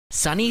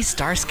Sunny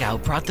Star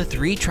Scout brought the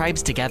three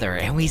tribes together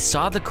and we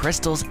saw the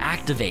crystals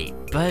activate.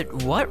 But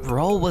what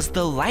role was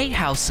the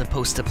lighthouse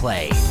supposed to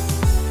play?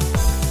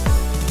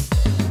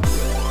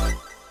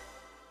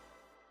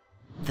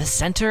 The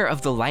center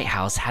of the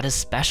lighthouse had a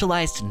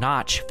specialized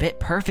notch fit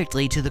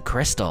perfectly to the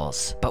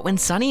crystals. But when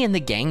Sunny and the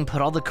gang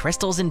put all the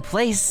crystals in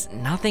place,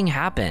 nothing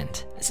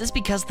happened. This is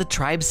because the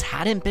tribes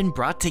hadn't been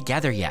brought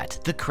together yet.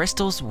 The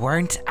crystals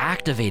weren't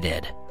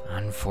activated.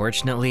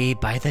 Unfortunately,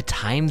 by the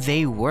time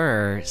they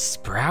were,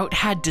 Sprout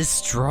had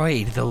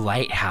destroyed the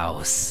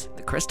lighthouse.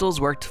 The crystals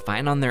worked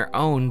fine on their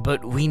own,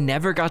 but we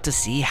never got to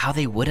see how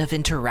they would have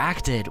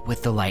interacted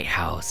with the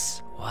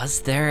lighthouse.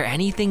 Was there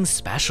anything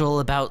special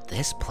about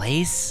this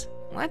place?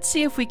 Let's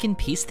see if we can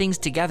piece things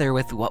together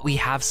with what we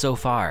have so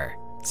far.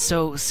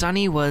 So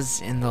Sunny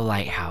was in the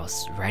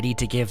lighthouse, ready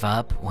to give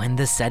up when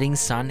the setting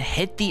sun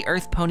hit the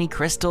Earth Pony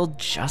crystal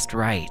just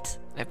right.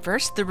 At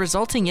first, the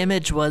resulting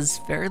image was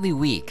fairly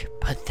weak,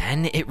 but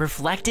then it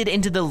reflected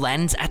into the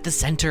lens at the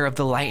center of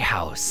the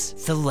lighthouse.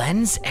 The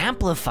lens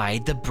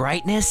amplified the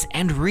brightness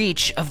and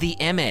reach of the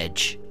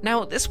image.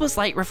 Now, this was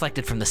light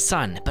reflected from the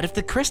sun, but if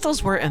the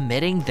crystals were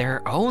emitting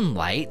their own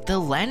light, the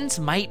lens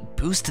might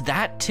boost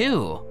that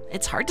too.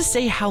 It's hard to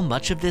say how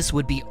much of this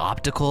would be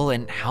optical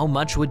and how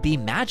much would be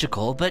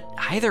magical, but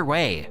either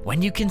way,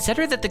 when you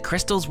consider that the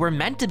crystals were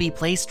meant to be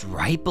placed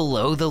right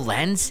below the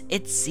lens,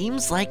 it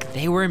seems like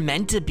they were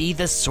meant to be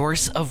the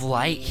source of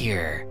light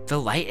here.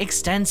 The light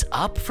extends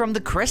up from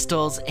the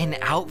crystals and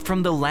out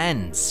from the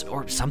lens,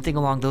 or something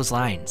along those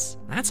lines.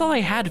 That's all I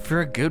had for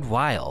a good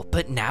while,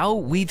 but now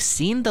we've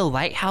seen the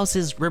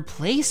lighthouse's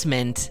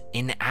replacement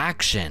in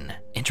action.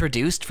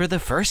 Introduced for the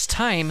first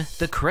time,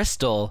 the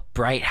crystal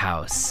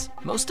Brighthouse.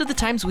 Most of the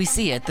times we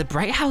see it, the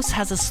Brighthouse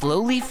has a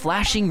slowly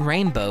flashing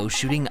rainbow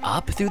shooting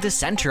up through the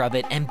center of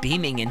it and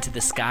beaming into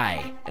the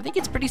sky. I think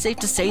it's pretty safe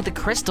to say the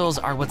crystals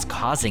are what's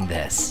causing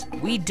this.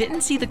 We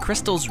didn't see the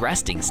crystals'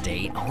 resting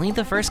state, only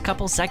the first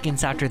couple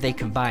seconds after they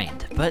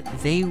combined, but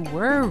they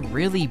were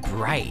really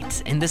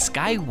bright, and the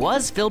sky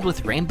was filled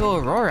with rainbow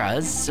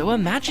auroras, so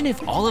imagine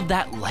if all of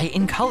that light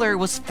and color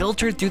was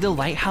filtered through the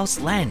lighthouse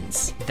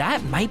lens.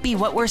 That might be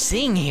what we're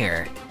seeing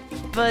here.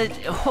 But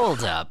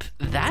hold up,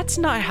 that's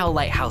not how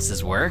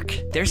lighthouses work.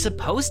 They're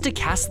supposed to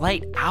cast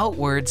light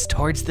outwards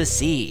towards the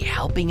sea,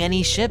 helping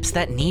any ships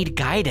that need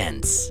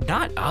guidance,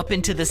 not up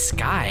into the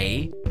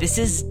sky. This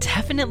is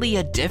definitely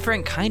a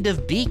different kind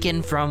of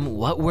beacon from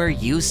what we're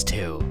used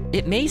to.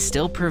 It may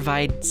still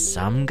provide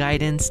some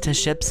guidance to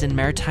ships in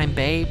Maritime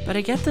Bay, but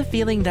I get the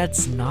feeling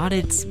that's not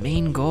its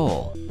main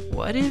goal.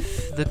 What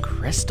if the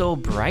Crystal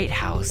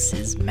Brighthouse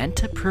is meant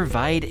to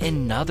provide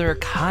another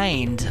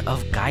kind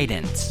of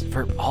guidance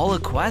for all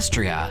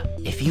Equestria?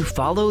 If you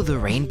follow the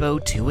rainbow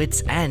to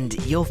its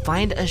end, you'll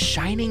find a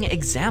shining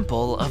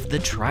example of the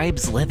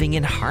tribes living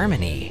in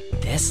harmony.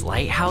 This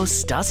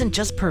lighthouse doesn't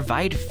just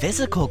provide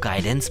physical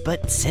guidance,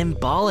 but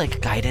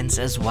symbolic guidance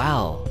as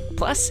well.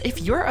 Plus, if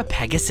you're a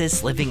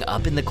Pegasus living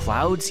up in the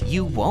clouds,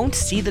 you won't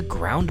see the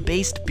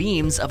ground-based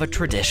beams of a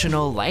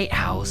traditional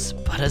lighthouse,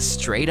 but a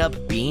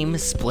straight-up beam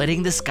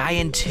splitting the sky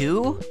in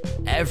two?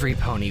 Every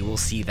pony will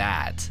see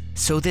that.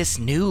 So this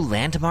new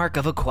landmark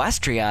of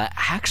Equestria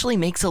actually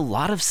makes a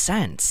lot of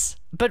sense.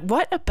 But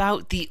what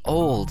about the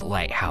old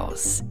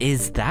lighthouse?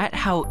 Is that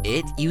how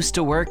it used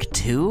to work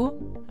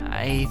too?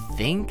 I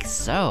think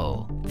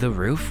so. The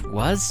roof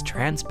was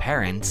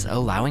transparent,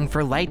 allowing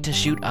for light to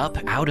shoot up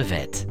out of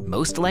it.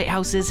 Most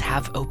lighthouses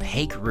have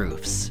opaque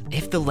roofs.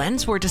 If the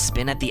lens were to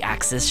spin at the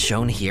axis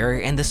shown here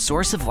and the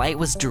source of light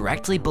was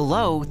directly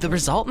below, the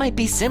result might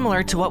be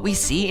similar to what we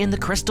see in the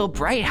Crystal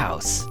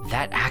Brighthouse.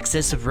 That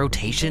axis of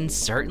rotation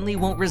certainly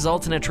won't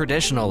result in a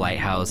traditional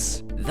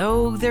lighthouse.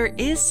 Though there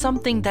is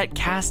something that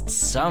casts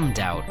some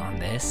doubt on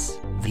this: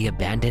 the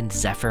abandoned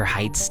Zephyr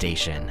Heights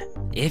station.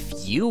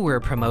 If you were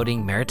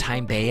promoting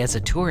Maritime Bay as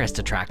a tourist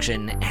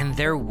attraction and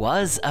there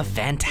was a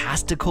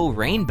fantastical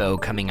rainbow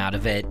coming out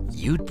of it,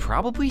 you'd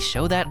probably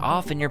show that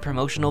off in your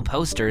promotional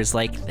posters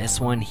like this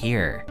one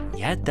here.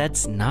 Yet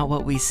that's not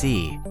what we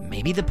see.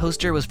 Maybe the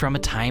poster was from a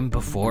time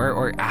before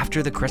or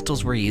after the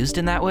crystals were used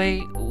in that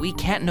way. We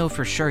can't know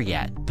for sure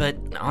yet, but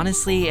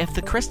honestly, if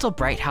the Crystal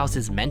Brighthouse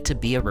is meant to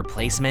be a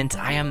replacement,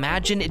 I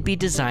imagine it'd be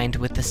designed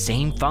with the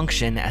same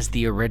function as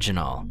the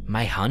original.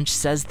 My hunch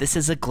says this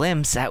is a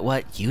glimpse at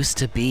what used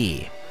to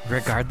be.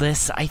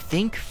 Regardless, I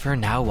think for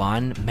now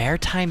on,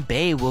 Maritime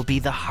Bay will be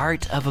the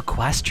heart of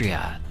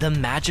Equestria, the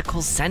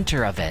magical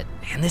center of it.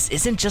 And this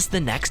isn't just the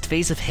next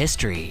phase of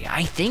history.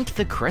 I think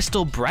the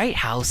Crystal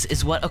Brighthouse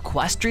is what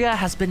Equestria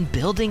has been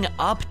building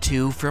up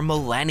to for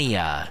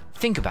millennia.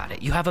 Think about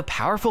it, you have a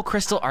powerful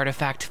crystal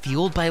artifact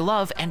fueled by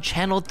love and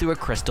channeled through a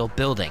crystal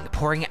building,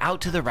 pouring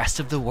out to the rest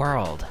of the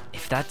world.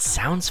 If that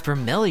sounds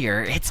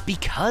familiar, it's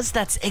because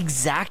that's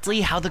exactly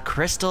how the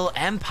Crystal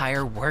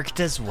Empire worked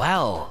as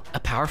well. A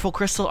powerful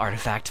crystal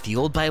artifact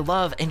fueled by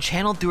love and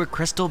channeled through a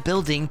crystal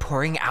building,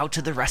 pouring out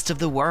to the rest of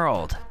the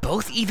world.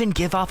 Both even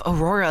give off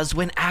auroras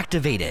when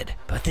activated.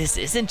 But this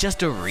isn't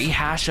just a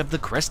rehash of the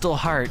Crystal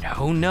Heart.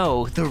 Oh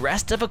no, the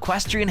rest of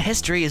equestrian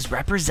history is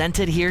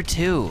represented here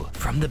too.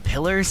 From the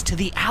pillars to to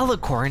the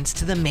alicorns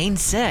to the main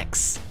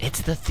 6.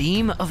 It's the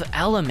theme of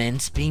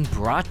elements being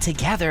brought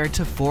together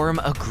to form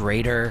a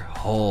greater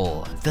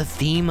whole. The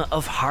theme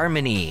of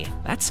harmony.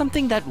 That's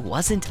something that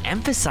wasn't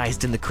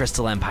emphasized in the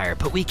Crystal Empire,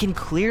 but we can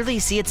clearly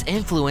see its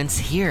influence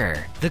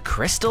here. The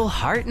Crystal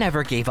Heart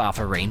never gave off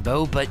a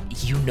rainbow, but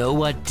you know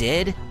what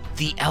did?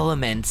 The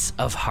elements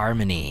of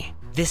harmony.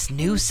 This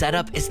new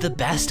setup is the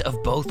best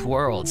of both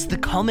worlds, the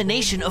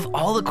culmination of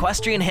all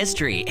equestrian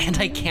history, and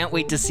I can't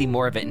wait to see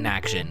more of it in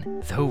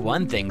action. Though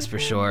one thing's for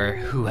sure,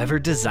 whoever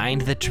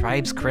designed the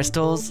tribe's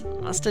crystals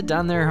must have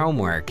done their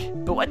homework.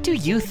 But what do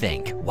you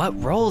think?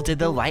 What role did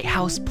the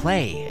lighthouse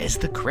play? Is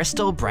the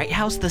Crystal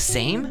Brighthouse the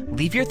same?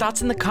 Leave your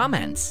thoughts in the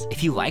comments.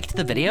 If you liked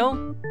the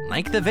video,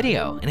 like the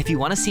video, and if you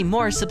want to see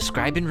more,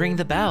 subscribe and ring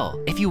the bell.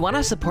 If you want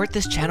to support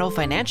this channel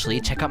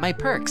financially, check out my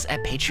perks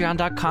at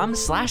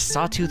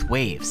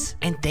patreon.com/sawtoothwaves.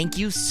 And thank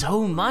you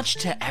so much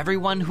to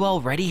everyone who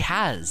already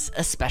has,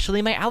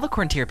 especially my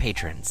Alicorn tier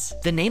patrons.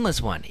 The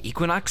Nameless One,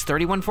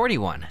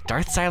 Equinox3141,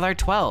 Darth Sylar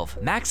 12,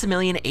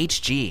 Maximilian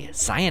HG,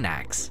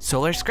 Cyanax,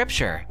 Solar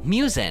Scripture,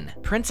 Musin,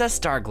 Princess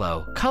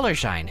Starglow,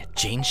 Colorshine,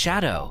 Jane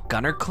Shadow,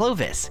 Gunnar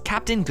Clovis,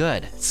 Captain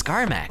Good,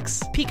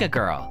 Scarmex, Pika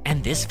Girl,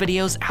 and this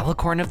video's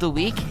Alicorn of the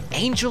Week,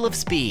 Angel of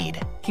Speed.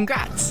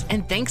 Congrats,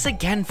 and thanks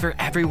again for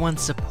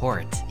everyone's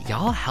support.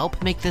 Y'all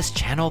help make this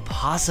channel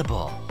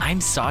possible.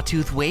 I'm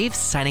Sawtooth Waves,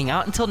 signing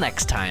out until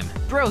next time.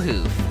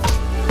 Brohoof.